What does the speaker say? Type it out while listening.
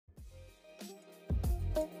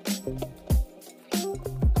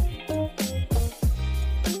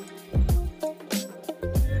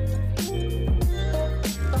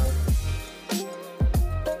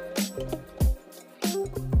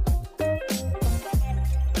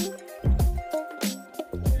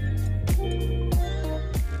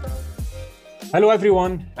Hello,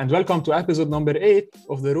 everyone, and welcome to episode number 8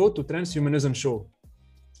 of the Road to Transhumanism show.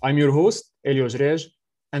 I'm your host, Elio Jrej,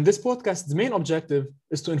 and this podcast's main objective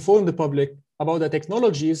is to inform the public about the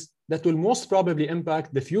technologies that will most probably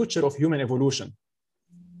impact the future of human evolution.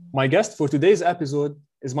 My guest for today's episode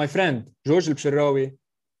is my friend, George El-Bshirrawi,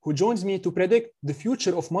 who joins me to predict the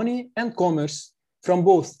future of money and commerce from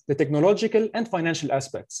both the technological and financial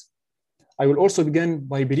aspects. I will also begin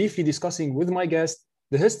by briefly discussing with my guest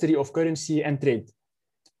the history of currency and trade.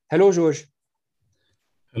 Hello, George.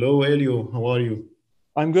 Hello, Elio. How are you?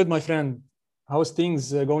 I'm good, my friend. How's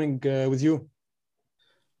things going with you?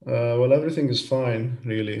 Well, everything is fine,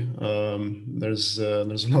 really. There's a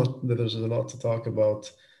lot to talk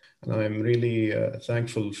about, and I'm really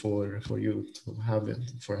thankful for you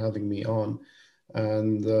for having me on.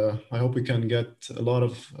 And I hope we can get a lot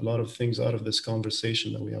of things out of this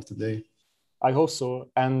conversation that we have today. I hope so,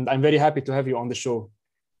 and I'm very happy to have you on the show.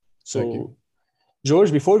 Thank you.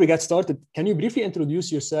 George, before we get started, can you briefly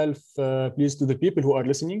introduce yourself, please, to the people who are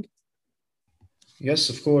listening?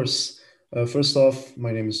 Yes, of course. First off,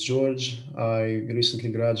 my name is George. I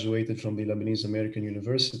recently graduated from the Lebanese American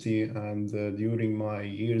University, and during my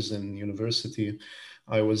years in university,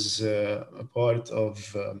 I was a part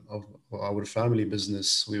of our family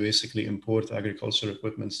business. We basically import agricultural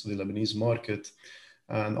equipment to the Lebanese market.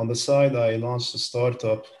 And on the side, I launched a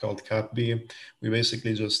startup called CapB. We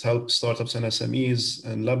basically just help startups and SMEs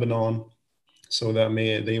in Lebanon so that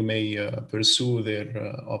they may pursue their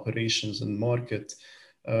operations and market.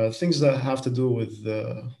 Things that have to do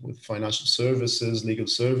with financial services, legal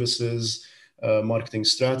services, marketing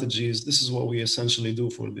strategies. This is what we essentially do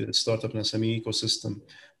for the startup and SME ecosystem.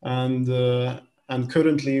 And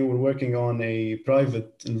currently, we're working on a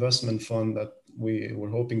private investment fund that we're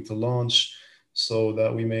hoping to launch, so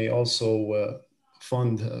that we may also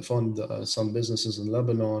fund some businesses in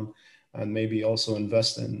Lebanon, and maybe also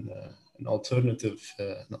invest in alternative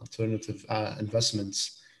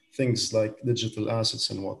investments, things like digital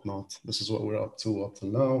assets and whatnot. This is what we're up till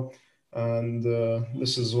now, and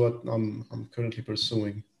this is what I'm currently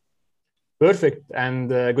pursuing. Perfect, and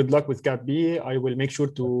good luck with CapB. I will make sure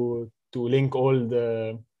to link all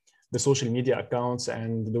the social media accounts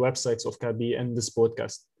and the websites of CapB in this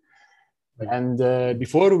podcast. And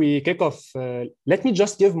before we kick off, let me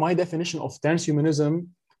just give my definition of transhumanism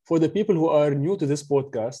for the people who are new to this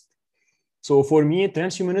podcast. So for me,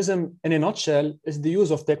 transhumanism in a nutshell is the use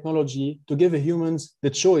of technology to give humans the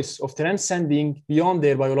choice of transcending beyond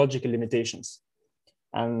their biological limitations.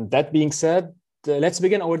 And that being said, let's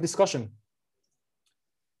begin our discussion.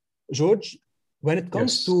 George, when it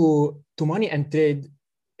comes to money and trade,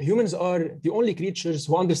 humans are the only creatures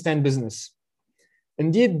who understand business.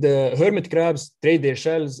 Indeed, the hermit crabs trade their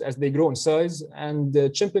shells as they grow in size, and the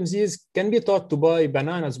chimpanzees can be taught to buy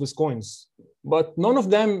bananas with coins. But none of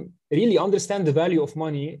them really understand the value of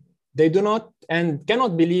money. They do not and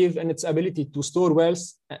cannot believe in its ability to store wealth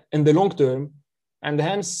in the long term, and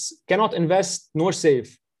hence cannot invest nor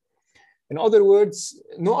save. In other words,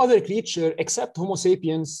 no other creature except Homo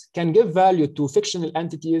sapiens can give value to fictional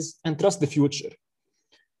entities and trust the future.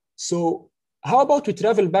 So how about we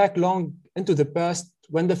travel back long into the past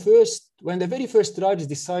when the very first tribes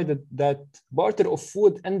decided that barter of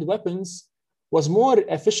food and weapons was more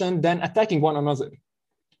efficient than attacking one another?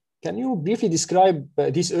 Can you briefly describe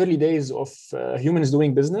these early days of humans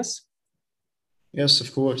doing business? Yes,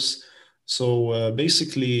 of course. So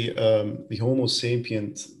basically, the Homo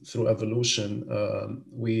sapient, through evolution,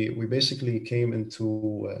 we basically came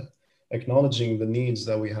into acknowledging the needs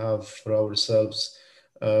that we have for ourselves,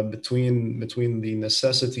 between the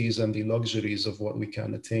necessities and the luxuries of what we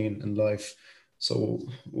can attain in life. So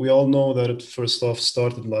we all know that it first off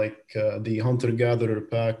started like the hunter-gatherer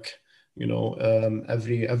pack. You know,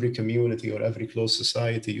 every community or every close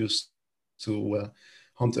society used to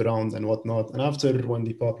hunt around and whatnot. And after, when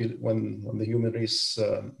the human race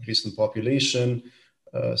increased in population,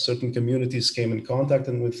 certain communities came in contact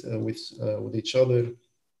with each other,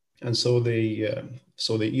 and so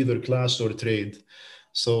they either clashed or trade.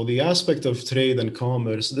 So the aspect of trade and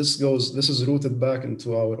commerce, this is rooted back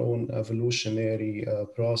into our own evolutionary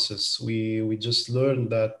process. We just learned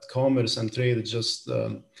that commerce and trade is just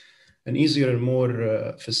an easier and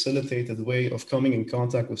more facilitated way of coming in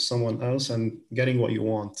contact with someone else and getting what you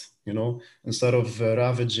want, you know, instead of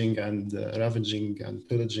ravaging and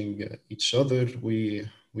pillaging each other. We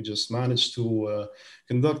just managed to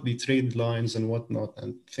conduct the trade lines and whatnot,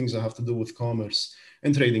 and things that have to do with commerce,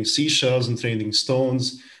 and trading seashells and trading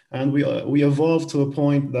stones. And we evolved to a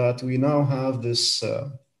point that we now have this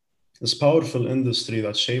powerful industry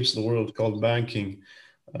that shapes the world called banking.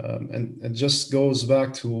 And it just goes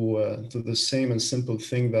back to the same and simple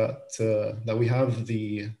thing that we have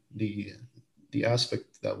the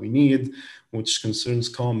aspect that we need, which concerns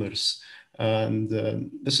commerce. And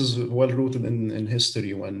this is well rooted in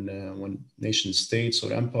history when nation states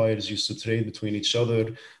or empires used to trade between each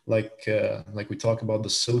other, like we talk about the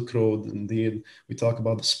Silk Road. Indeed, we talk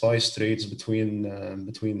about the spice trades between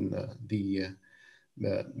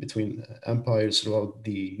empires throughout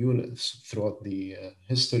the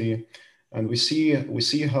history, and we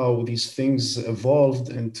see how these things evolved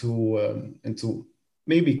into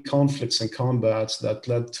maybe conflicts and combats that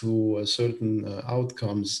led to certain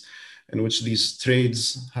outcomes, in which these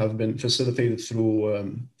trades have been facilitated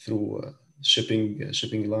through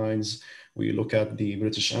shipping lines. We look at the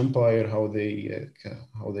British Empire, how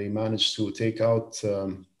they managed to take out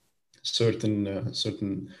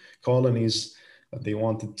certain colonies that they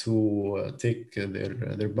wanted to take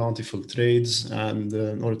their bountiful trades, and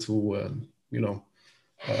in order to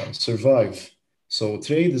survive. So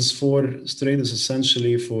trade is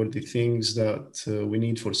essentially for the things that we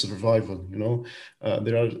need for survival.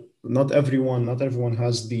 There are not everyone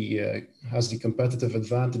has the competitive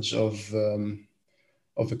advantage of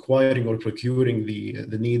acquiring or procuring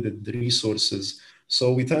the needed resources.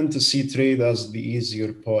 So we tend to see trade as the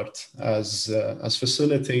easier part, as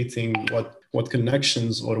facilitating what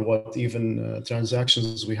connections or what even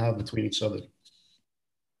transactions we have between each other.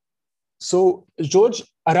 So, George,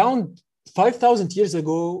 around 5,000 years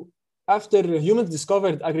ago, after humans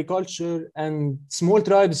discovered agriculture and small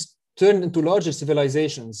tribes turned into larger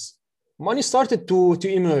civilizations, money started to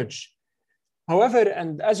emerge. However,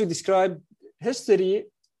 and as you described,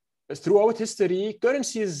 throughout history,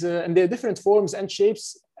 currencies in their different forms and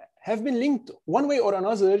shapes have been linked one way or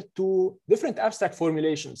another to different abstract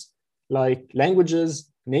formulations, like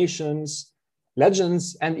languages, nations,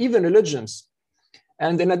 legends, and even religions.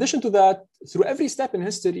 And in addition to that, through every step in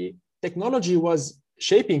history, technology was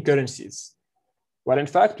shaping currencies. Well, in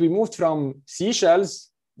fact, we moved from seashells,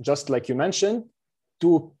 just like you mentioned,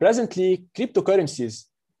 to presently cryptocurrencies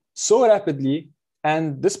so rapidly,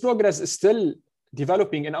 and this progress is still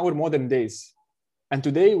developing in our modern days. And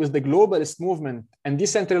today, with the globalist movement and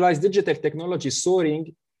decentralized digital technology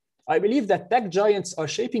soaring, I believe that tech giants are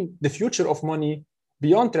shaping the future of money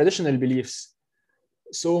beyond traditional beliefs.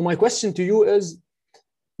 So my question to you is,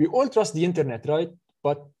 we all trust the internet, right?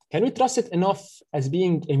 But can we trust it enough as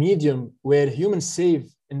being a medium where humans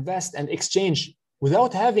save, invest, and exchange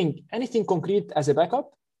without having anything concrete as a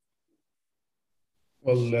backup?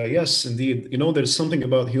 Well, yes, indeed. There's something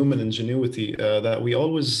about human ingenuity that we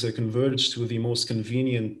always converge to the most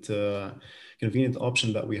convenient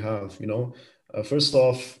option that we have. First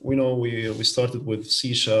off, we started with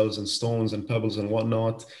seashells and stones and pebbles and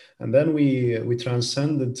whatnot, and then we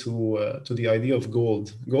transcended to the idea of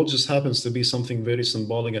gold. Gold just happens to be something very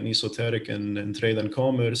symbolic and esoteric in trade and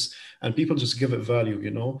commerce, and people just give it value.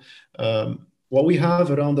 What we have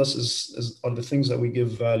around us are the things that we give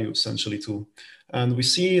value essentially to. And we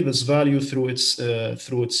see this value through its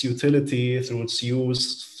utility, through its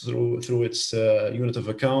use, through its unit of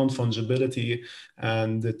account, fungibility,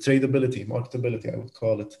 and tradability, marketability, I would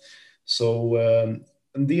call it. So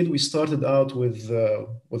indeed, we started out with a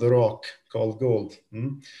rock called gold.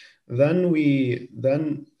 Then in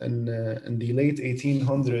the late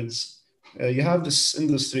 1800s, you have this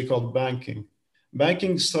industry called banking.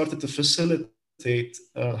 Banking started to facilitate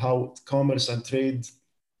how commerce and trade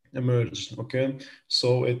emerged. Okay,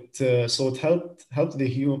 so it helped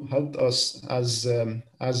us as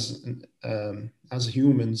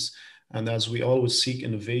humans, and as we always seek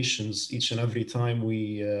innovations each and every time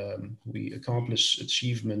we accomplish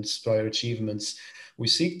prior achievements, we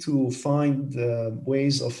seek to find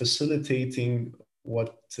ways of facilitating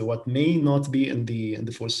what may not be in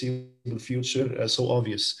the foreseeable future so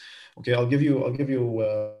obvious. Okay, I'll give you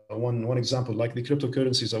one example, like the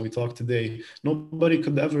cryptocurrencies that we talked today. Nobody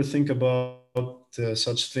could ever think about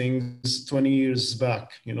such things 20 years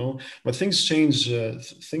back, but things change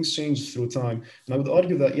through time. And I would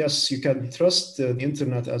argue that yes, you can trust the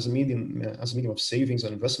internet as a medium of savings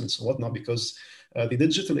and investments and whatnot, because the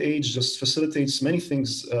digital age just facilitates many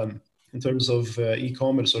things in terms of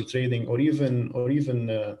e-commerce or trading, or even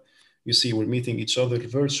you see, we're meeting each other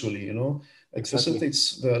virtually. It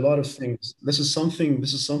facilitates a lot of things. This is something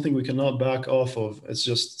we cannot back off of. It's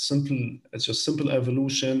just simple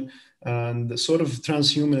evolution and sort of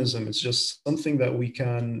transhumanism. It's just something that we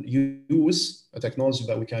can use, a technology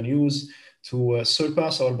that we can use to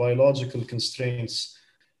surpass our biological constraints.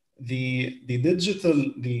 the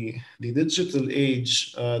digital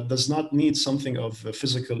age does not need something of a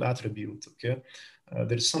physical attribute. Okay,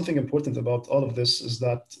 there's something important about all of this is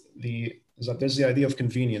that there's the idea of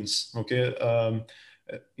convenience. Okay,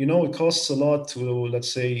 it costs a lot to,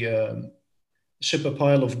 let's say, ship a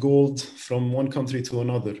pile of gold from one country to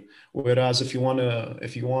another. Whereas if you want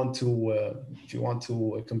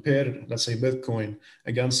to compare, let's say, Bitcoin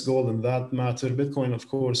against gold in that matter, Bitcoin of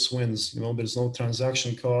course wins. There's no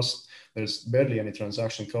transaction cost. There's barely any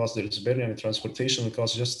transaction cost. There's barely any transportation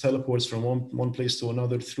cost. Just teleports from one place to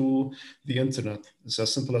another through the internet. It's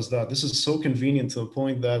as simple as that. This is so convenient to the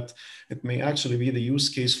point that it may actually be the use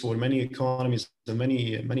case for many economies and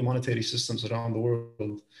many monetary systems around the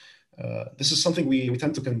world. This is something we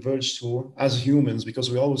tend to converge to as humans, because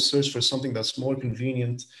we always search for something that's more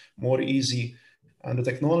convenient, more easy. And the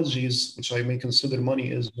technologies, which I may consider money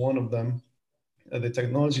is one of them, the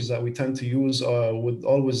technologies that we tend to use would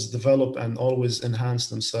always develop and always enhance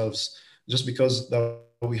themselves, just because that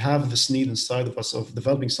we have this need inside of us of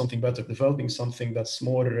developing something better, developing something that's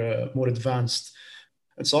more advanced.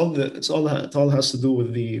 It all has to do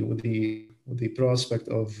with the prospect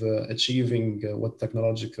of achieving what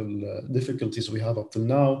technological difficulties we have up till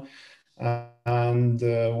now, and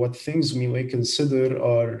what things we may consider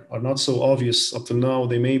are not so obvious up till now.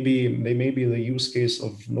 They may be the use case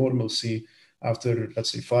of normalcy after,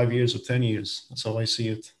 let's say, 5 years or 10 years. That's how I see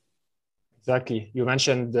it. Exactly. You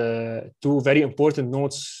mentioned two very important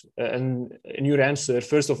notes in your answer.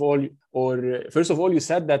 First of all, you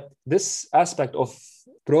said that this aspect of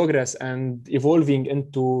progress and evolving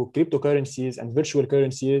into cryptocurrencies and virtual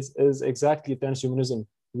currencies is exactly transhumanism.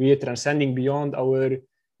 We are transcending beyond our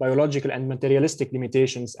biological and materialistic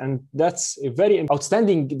limitations, and that's a very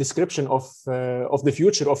outstanding description of the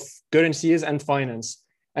future of currencies and finance.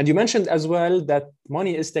 And you mentioned as well that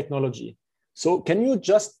money is technology. So can you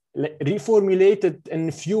just reformulate it in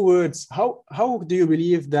a few words? How do you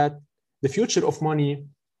believe that the future of money,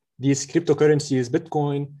 these cryptocurrencies,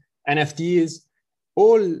 Bitcoin, NFTs,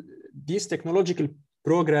 all these technological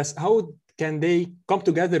progress, how can they come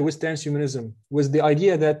together with transhumanism, with the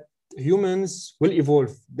idea that humans will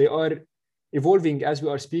evolve? They are evolving as we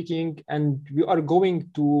are speaking, and we are going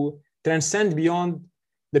to transcend beyond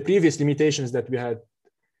the previous limitations that we had.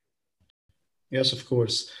 Yes, of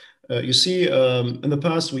course. You see, in the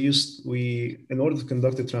past, in order to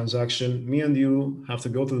conduct a transaction, me and you have to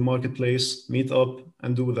go to the marketplace, meet up,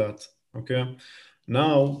 and do that. Okay.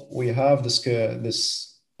 Now we have this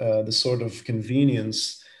sort of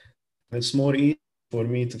convenience. It's more easy for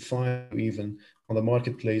me to find even on the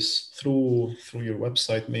marketplace through your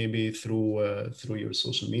website, maybe through your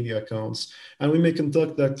social media accounts, and we may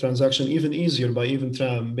conduct that transaction even easier by even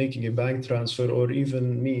making a bank transfer, or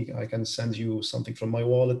even I can send you something from my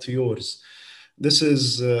wallet to yours. This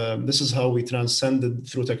is how we transcended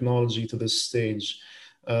through technology to this stage.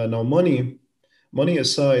 Now, money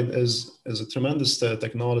aside is a tremendous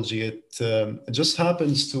technology. It just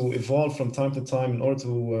happens to evolve from time to time in order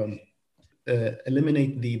to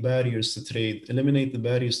eliminate the barriers to trade, eliminate the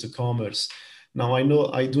barriers to commerce. Now, I know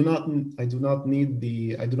I do not need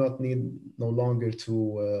no longer to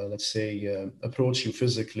let's say approach you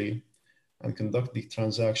physically and conduct the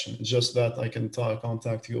transaction. It's just that I can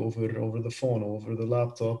contact you over the phone, over the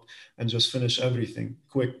laptop, and just finish everything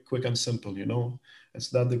quick and simple. It's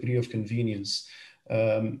that degree of convenience.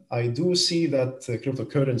 I do see that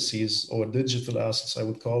cryptocurrencies, or digital assets, I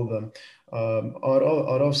would call them,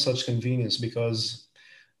 are of such convenience because,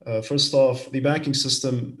 first off, the banking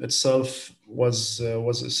system itself was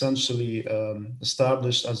essentially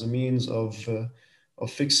established as a means of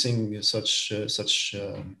fixing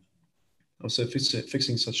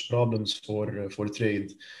fixing such problems for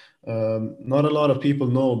trade. Not a lot of people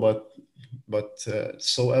know, but it's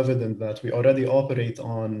so evident that we already operate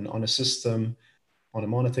on a system, on a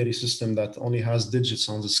monetary system that only has digits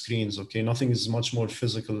on the screens. Okay, nothing is much more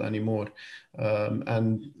physical anymore,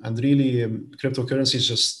 and really, cryptocurrencies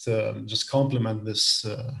just complement this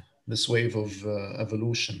wave of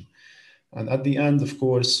evolution. And at the end, of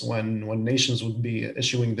course, when nations would be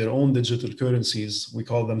issuing their own digital currencies, we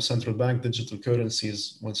call them central bank digital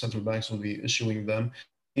currencies. When central banks will be issuing them,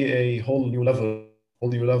 a whole new level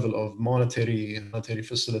of monetary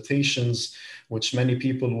facilitations, which many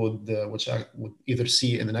people would either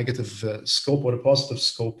see in a negative scope or a positive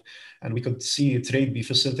scope, and we could see trade be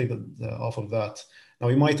facilitated off of that. Now,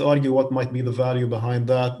 you might argue what might be the value behind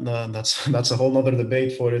that. That's a whole other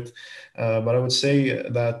debate for it. But I would say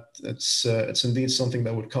that it's indeed something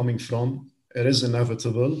that we're coming from. It is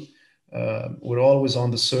inevitable. We're always on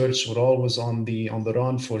the search. We're always on the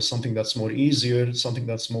run for something that's more easier, something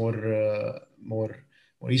that's more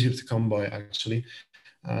or easier to come by actually.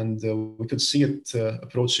 And we could see it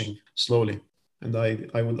approaching slowly. And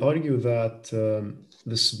I would argue that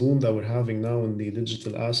this boom that we're having now in the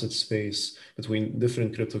digital asset space between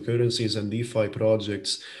different cryptocurrencies and DeFi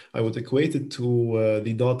projects, I would equate it to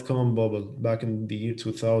the dot-com bubble back in the year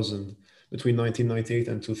 2000, between 1998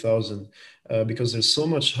 and 2000, because there's so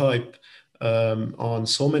much hype on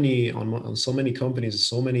so many companies,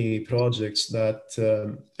 so many projects that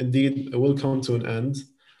indeed it will come to an end,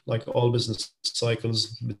 like all business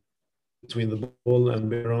cycles between the bull and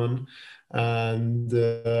bear run. And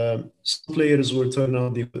some players will turn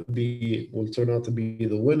out to be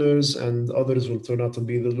the winners, and others will turn out to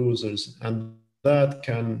be the losers, and that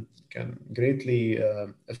can greatly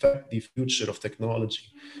affect the future of technology,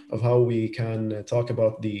 of how we can talk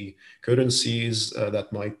about the currencies that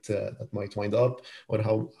might wind up, or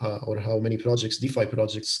how many projects, DeFi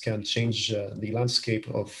projects, can change the landscape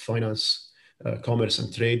of finance, commerce,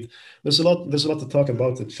 and trade. There's a lot to talk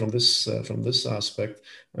about it from this aspect,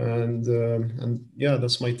 and yeah,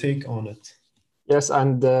 that's my take on it. Yes,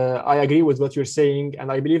 and I agree with what you're saying,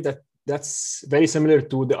 and I believe that that's very similar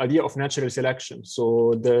to the idea of natural selection.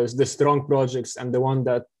 So the strong projects and the one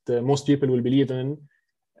that most people will believe in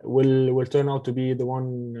will turn out to be the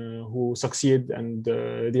one who succeed, and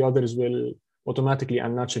the others will automatically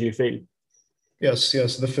and naturally fail. Yes,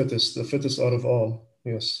 the fittest out of all.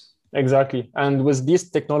 Yes. Exactly. And with these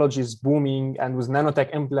technologies booming, and with nanotech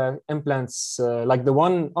implants like the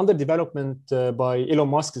one under development by Elon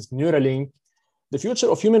Musk's Neuralink, the future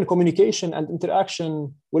of human communication and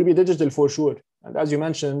interaction will be digital for sure. And as you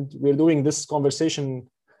mentioned, we're doing this conversation.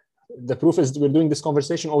 The proof is we're doing this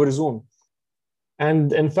conversation over Zoom.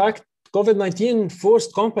 And in fact, COVID-19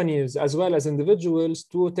 forced companies as well as individuals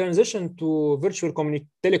to transition to virtual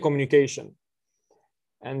telecommunication.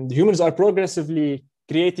 And humans are progressively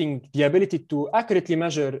creating the ability to accurately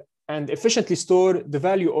measure and efficiently store the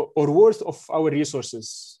value or worth of our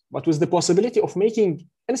resources, but with the possibility of making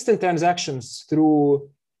instant transactions through,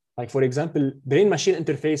 like, for example, brain-machine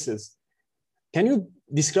interfaces. Can you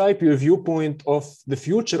describe your viewpoint of the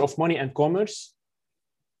future of money and commerce?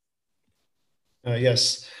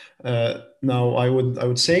 Yes. Now, I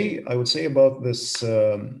would say about this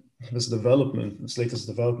development, this latest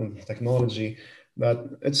development in technology, that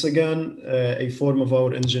it's again a form of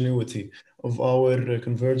our ingenuity, of our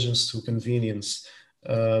convergence to convenience,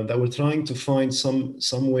 that we're trying to find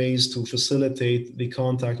some ways to facilitate the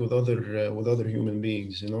contact with other human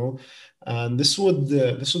beings, and this would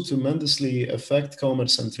tremendously affect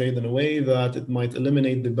commerce and trade in a way that it might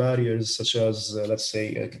eliminate the barriers, such as let's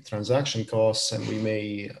say transaction costs, and we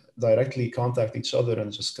may directly contact each other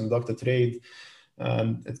and just conduct a trade.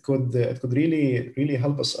 And it could really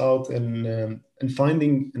help us out in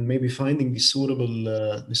finding the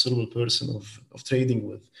suitable person of trading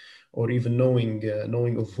with, or even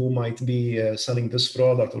knowing of who might be selling this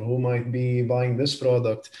product, or who might be buying this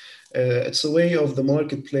product. It's a way of the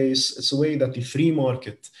marketplace. It's a way that the free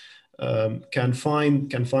market can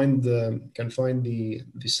find the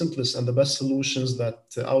simplest and the best solutions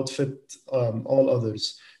that outfit all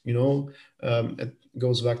others. It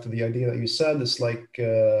goes back to the idea that you said. It's like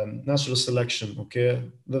natural selection. Okay,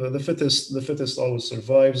 the fittest always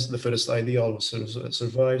survives. The fittest idea always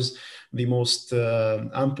survives. The most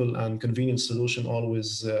ample and convenient solution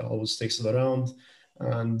always takes it around.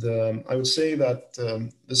 And I would say that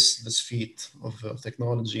this feat of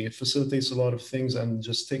technology, it facilitates a lot of things and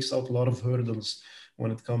just takes out a lot of hurdles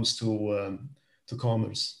when it comes to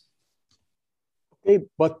commerce. Okay,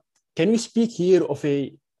 but can you speak here of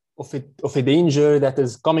a danger that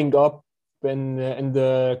is coming up in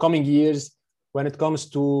the coming years when it comes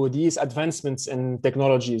to these advancements in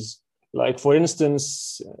technologies? Like, for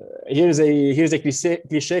instance, here's a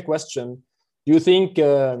cliche question. Do you think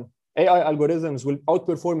AI algorithms will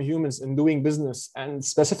outperform humans in doing business, and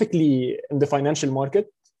specifically in the financial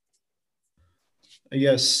market?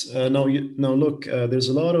 Yes. Now look, there's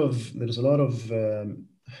a lot of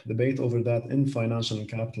debate over that in financial and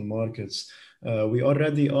capital markets. We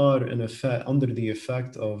already are under the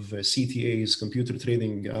effect of CTAs, computer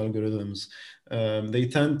trading algorithms. They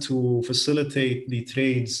tend to facilitate the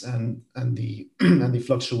trades and the and the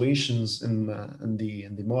fluctuations in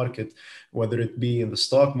the market, whether it be in the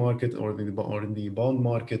stock market or in the bond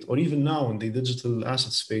market, or even now in the digital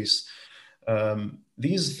asset space.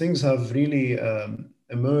 These things have really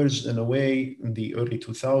emerged in a way in the early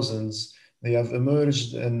 2000s. They have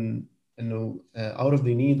emerged out of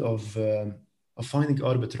the need of finding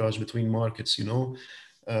arbitrage between markets.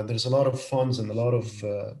 There's a lot of funds and a lot of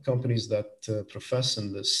companies that profess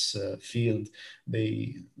in this field.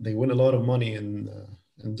 They win a lot of money in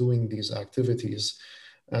doing these activities.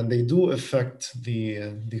 and they do affect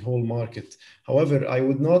the whole market. However, I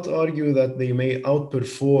would not argue that they may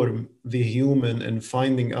outperform the human in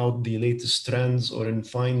finding out the latest trends or in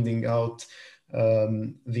finding out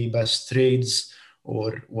the best trades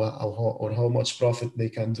or how much profit they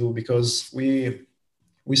can do, because we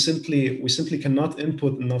simply cannot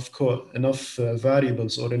input enough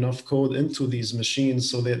variables or enough code into these machines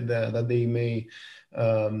so that they may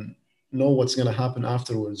know what's going to happen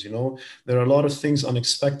afterwards. There are a lot of things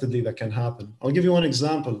unexpectedly that can happen. I'll give you one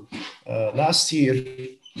example. Last year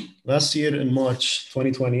in March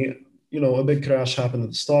 2020, a big crash happened in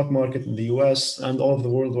the stock market in the US, and all of the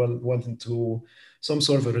world went into some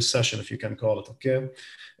sort of a recession, if you can call it, okay,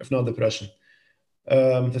 if not depression.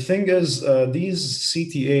 The thing is, these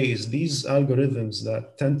CTAs, these algorithms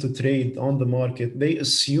that tend to trade on the market, they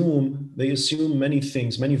assume many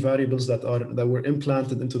things, many variables that were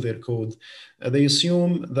implanted into their code. They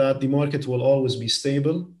assume that the market will always be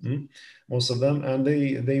stable, most of them, and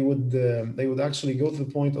they would actually go to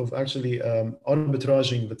the point of actually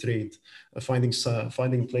arbitraging the trade, finding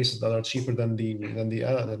places that are cheaper than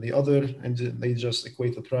the other, and they just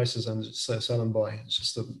equate the prices and sell and buy. It's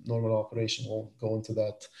just a normal operation. Won't go into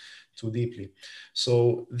that too deeply.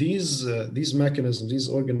 So these mechanisms, these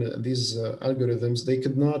algorithms, they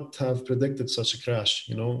could not have predicted such a crash,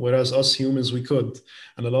 whereas us humans, we could,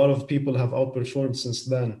 and a lot of people have outperformed since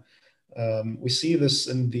then. We see this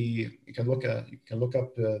in you can look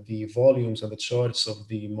up the volumes and the charts of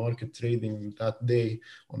the market trading that day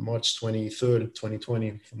on March 23rd, 2020,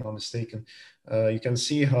 if I'm not mistaken. You can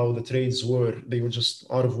see how the trades they were just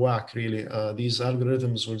out of whack, really. These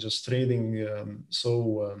algorithms were just trading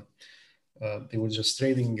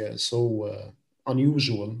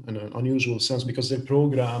unusual, in an unusual sense, because they're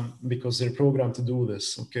programmed to do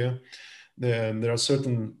this, okay? There are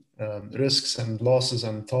certain risks and losses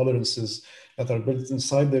and tolerances that are built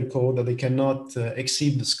inside their code that they cannot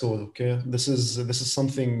exceed this code. Okay, this is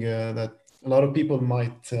something that a lot of people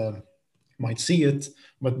might see it,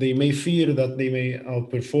 but they may fear that they may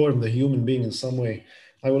outperform the human being in some way.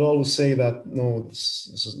 I will always say that no,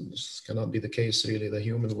 this cannot be the case. Really, the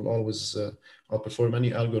human will always outperform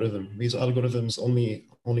any algorithm. These algorithms only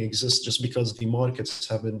exist just because the markets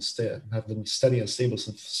have been steady and stable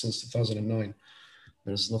since 2009.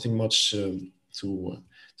 There's nothing much to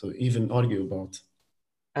even argue about.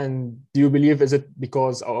 And do you believe, is it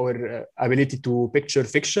because our ability to picture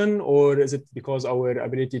fiction, or is it because our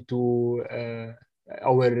ability to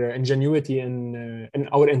our ingenuity in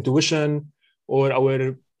our intuition, or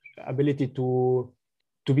our ability to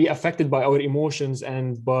be affected by our emotions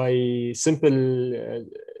and by simple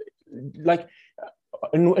like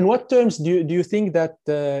in what terms do you think that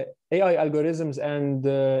AI algorithms and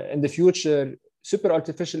in the future super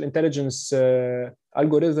artificial intelligence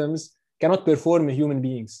algorithms cannot perform human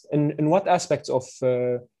beings? In what aspects of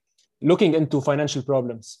looking into financial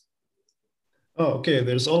problems? Oh, okay.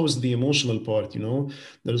 There's always the emotional part,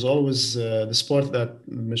 There's always this part that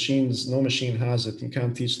no machine has it. You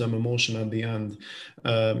can't teach them emotion at the end.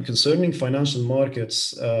 Concerning financial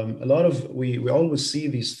markets, we always see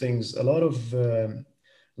these things. A lot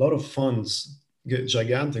of funds,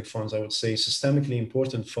 gigantic funds, I would say, systemically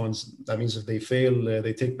important funds. That means if they fail,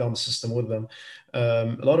 they take down the system with them.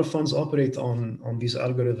 A lot of funds operate on these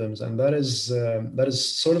algorithms, and that is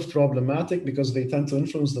sort of problematic because they tend to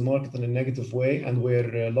influence the market in a negative way, and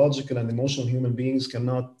where logical and emotional human beings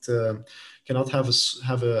cannot have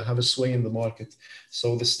a sway in the market.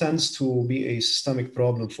 So this tends to be a systemic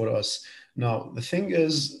problem for us. Now, the thing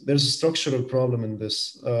is, there's a structural problem in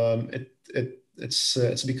this. It's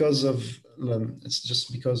just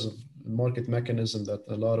because of market mechanism that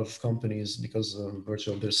a lot of companies, because of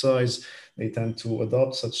virtue of their size, they tend to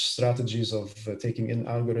adopt such strategies of taking in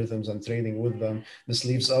algorithms and trading with them. This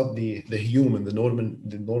leaves out the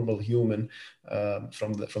normal human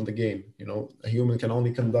from the game. A human can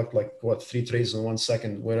only conduct 3 trades in 1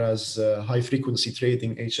 second, whereas high frequency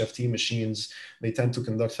trading HFT machines, they tend to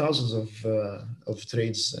conduct thousands of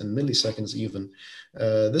trades in milliseconds even.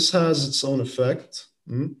 This has its own effect.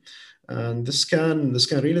 And this can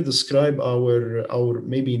really describe our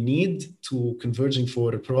maybe need to converging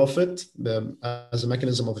for a profit as a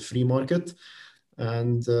mechanism of a free market.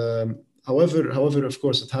 And however, of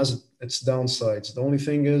course, it has its downsides. The only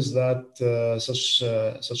thing is that such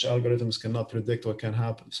algorithms cannot predict what can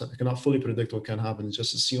happen. So they cannot fully predict what can happen.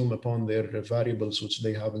 Just assume upon their variables which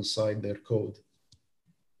they have inside their code.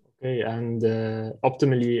 Okay, and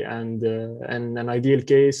optimally, and in an ideal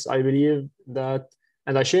case, I believe that.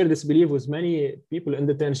 And I share this belief with many people in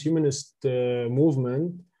the transhumanist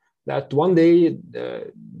movement, that one day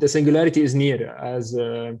the singularity is near, as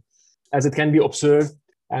it can be observed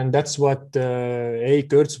And that's what Ray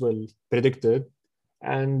Kurzweil predicted.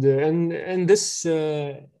 And in this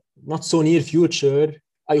not so near future,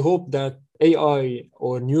 I hope that AI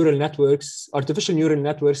or neural networks, artificial neural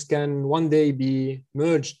networks, can one day be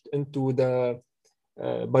merged into the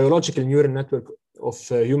biological neural network of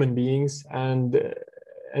human beings. And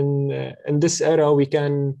in this era, we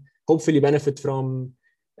can hopefully benefit from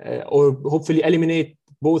or hopefully eliminate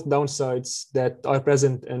both downsides that are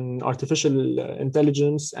present in artificial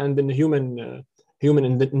intelligence and in human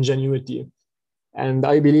ingenuity. And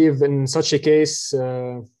I believe in such a case,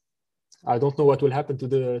 I don't know what will happen to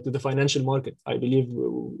the financial market. I believe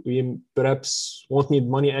we perhaps won't need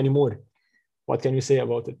money anymore. What can you say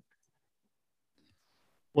about it?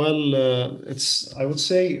 Well, I would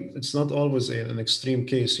say it's not always an extreme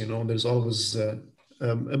case, you know, there's always a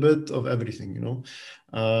bit of everything, you know.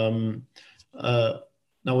 Um, uh,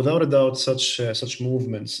 Now, without a doubt, such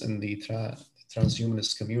movements in the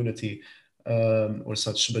transhumanist community or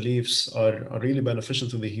such beliefs are really beneficial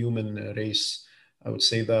to the human race. I would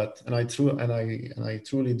say that, and I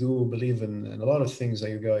truly do believe in a lot of things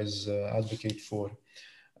that you guys advocate for.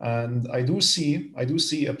 And I do see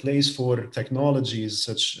a place for technologies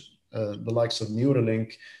such the likes of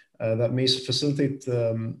Neuralink that may facilitate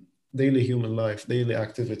daily human life, daily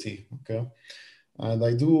activity. Okay, and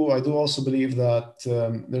I do also believe that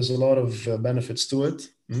there's a lot of benefits to it.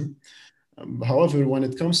 However, when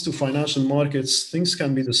it comes to financial markets, things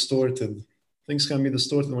can be distorted. Things can be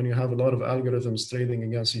distorted when you have a lot of algorithms trading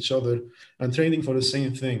against each other and trading for the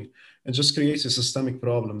same thing. It just creates a systemic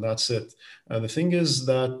problem. That's it. The thing is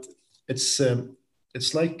that it's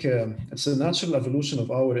it's a natural evolution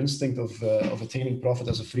of our instinct of attaining profit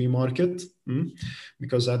as a free market,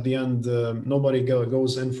 because at the end nobody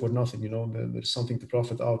goes in for nothing. You know, there's something to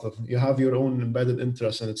profit out of. You have your own embedded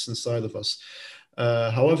interest, and it's inside of us.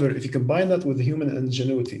 However, if you combine that with human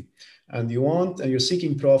ingenuity, and you're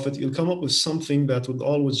seeking profit, you'll come up with something that would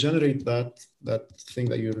always generate that thing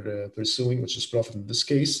that you're pursuing, which is profit in this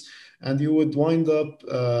case, and you would wind up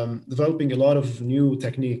developing a lot of new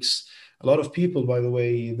techniques. A lot of people, by the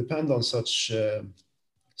way, depend on such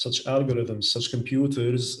algorithms, such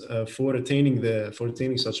computers for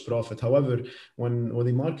attaining such profit. However, when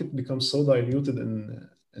the market becomes so diluted in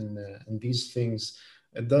these things,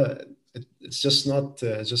 it's just not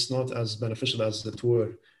as beneficial as it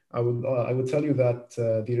were. I would tell you that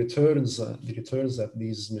the returns that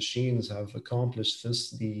these machines have accomplished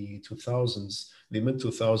since the 2000s, the mid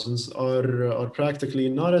 2000s, are practically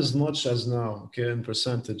not as much as now. Okay, in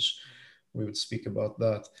percentage, we would speak about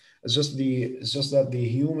that. It's just that the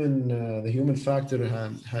human factor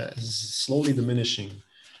is slowly diminishing.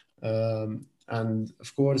 And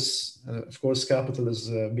of course, capital is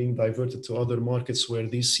being diverted to other markets where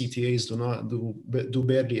these CTAs do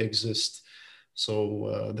barely exist.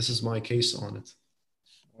 So this is my case on it.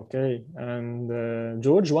 Okay, and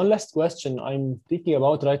George, one last question I'm thinking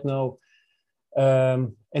about right now.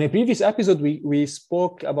 In a previous episode, we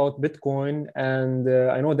spoke about Bitcoin, and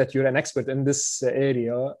I know that you're an expert in this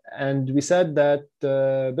area, and we said that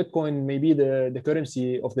Bitcoin may be the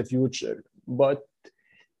currency of the future. But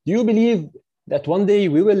do you believe that one day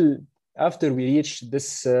we will, after we reach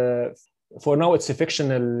this, for now it's a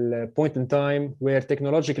fictional point in time where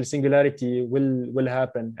technological singularity will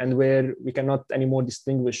happen, and where we cannot anymore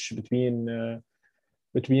distinguish between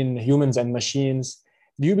humans and machines?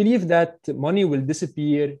 Do you believe that money will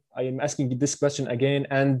disappear? I am asking this question again,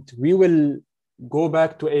 and we will go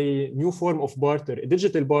back to a new form of barter, a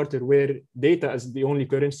digital barter, where data is the only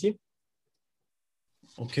currency?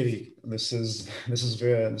 Okay, this is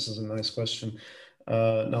a nice question.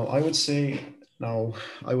 Now I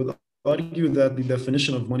would argue that the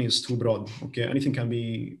definition of money is too broad. Okay, anything can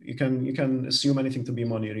be, you can assume anything to be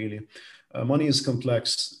money, really. Money is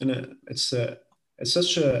complex, and it's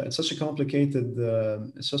such a complicated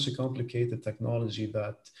technology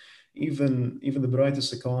that even the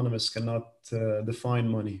brightest economists cannot define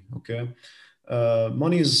money. Okay,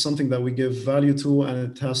 money is something that we give value to,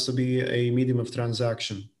 and it has to be a medium of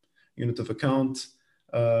transaction, unit of account,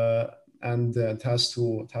 and it has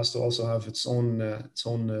to also have its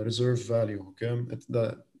own reserve value. Okay,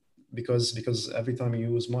 because every time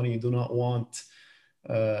you use money, you do not want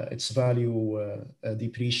its value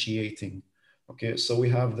depreciating. Okay, so we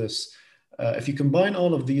have this. If you combine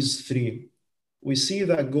all of these three, we see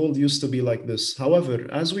that gold used to be like this. However,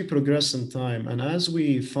 as we progress in time and as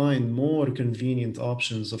we find more convenient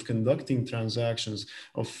options of conducting transactions,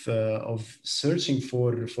 of searching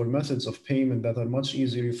for methods of payment that are much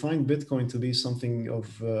easier, you find Bitcoin to be something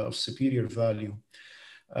of superior value.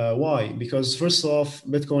 Why? Because first off,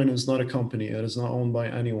 Bitcoin is not a company. It is not owned by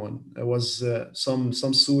anyone. It was some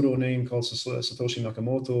pseudo name called Satoshi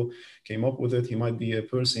Nakamoto came up with it. He might be a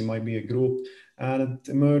person, he might be a group, and it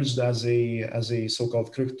emerged as a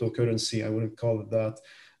so-called cryptocurrency. I wouldn't call it that.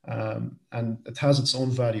 And it has its own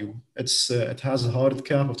value. It has a hard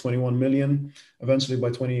cap of 21 million. Eventually, by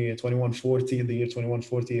 2140, the year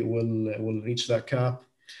 2140, it will reach that cap,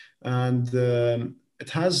 and it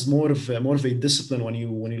has more of a discipline when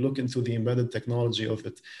you look into the embedded technology of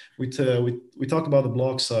it. We talk about the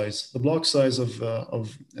block size. The block size of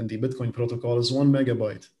in the Bitcoin protocol is 1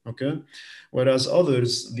 megabyte. Okay, whereas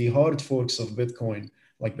others, the hard forks of Bitcoin,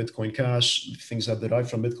 like Bitcoin Cash, things that derive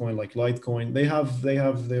from Bitcoin, like Litecoin, they have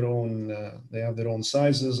their own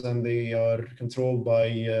sizes, and they are controlled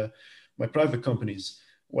by private companies.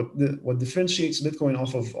 What differentiates Bitcoin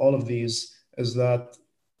off of all of these is that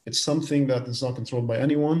it's something that is not controlled by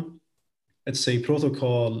anyone. It's a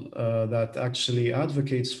protocol that actually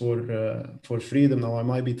advocates for freedom. Now, I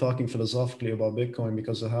might be talking philosophically about Bitcoin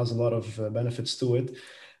because it has a lot of benefits to it,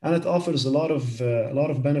 and it offers a lot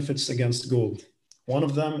of benefits against gold. One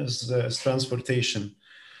of them is transportation.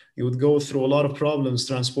 You would go through a lot of problems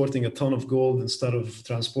transporting a ton of gold instead of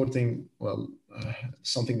transporting,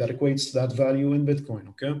 something that equates to that value in Bitcoin.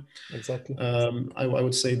 Okay, exactly. I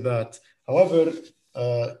would say that. However,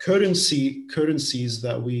 currencies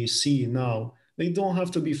that we see now, they don't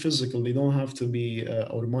have to be physical. They don't have to be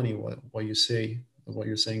or money. What you're saying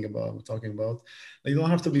about talking about, they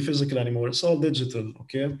don't have to be physical anymore. It's all digital.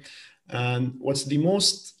 Okay, and what's the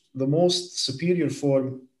most superior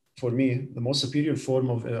form for me? The most superior form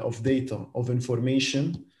of data, of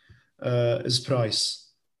information, is price.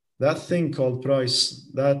 That thing called price,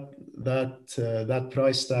 that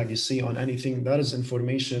price tag you see on anything, that is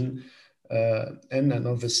information in and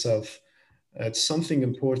of itself. It's something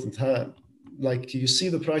important. Like you see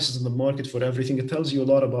the prices in the market for everything, it tells you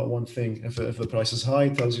a lot about one thing. If the price is high,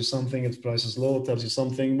 it tells you something. If the price is low, it tells you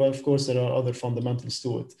something. But of course, there are other fundamentals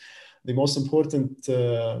to it. The most important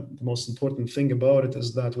thing about it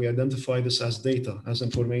is that we identify this as data, as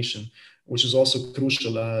information, which is also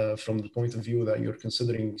crucial from the point of view that you're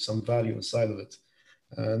considering some value inside of it.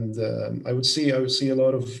 And I would see a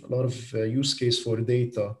lot of use case for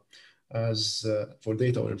data, as for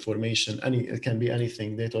data or information. It can be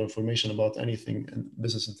anything, data or information about anything,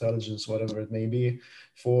 business intelligence, whatever it may be,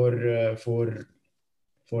 for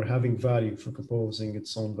having value, for composing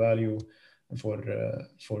its own value, and for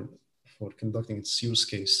conducting its use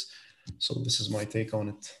case. So this is my take on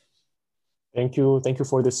it. Thank you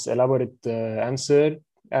for this elaborate answer.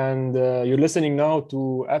 And you're listening now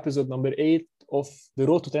to episode number 8 of the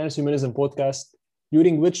Road to Transhumanism podcast,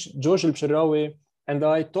 during which George El-Bsharawy and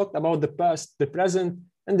I talked about the past, the present,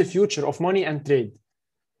 and the future of money and trade.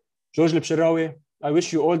 George El-Bsharawy, I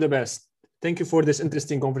wish you all the best. Thank you for this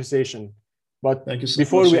interesting conversation. But thank you so much.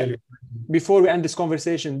 Before we end this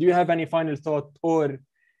conversation, do you have any final thought or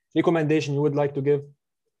recommendation you would like to give?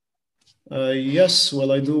 Yes,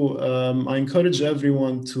 well, I do. I encourage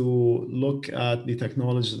everyone to look at the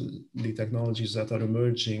technologies that are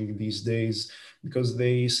emerging these days, because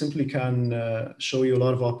they simply can show you a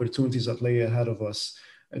lot of opportunities that lay ahead of us.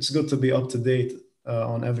 It's good to be up to date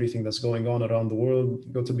on everything that's going on around the world,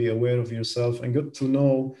 good to be aware of yourself, and good to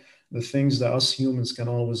know the things that us humans can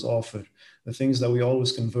always offer, the things that we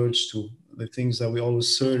always converge to, the things that we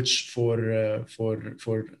always search for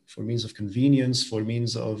means of convenience, for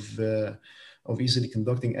means of easily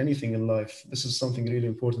conducting anything in life. This is something really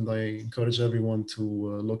important. I encourage everyone to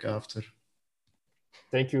look after.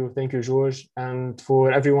 Thank you, George. And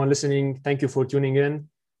for everyone listening, thank you for tuning in.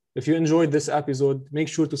 If you enjoyed this episode, make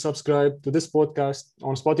sure to subscribe to this podcast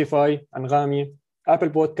on Spotify, Anghami, Apple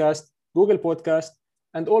Podcast, Google Podcast,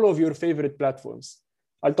 and all of your favorite platforms.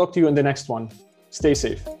 I'll talk to you in the next one. Stay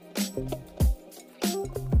safe.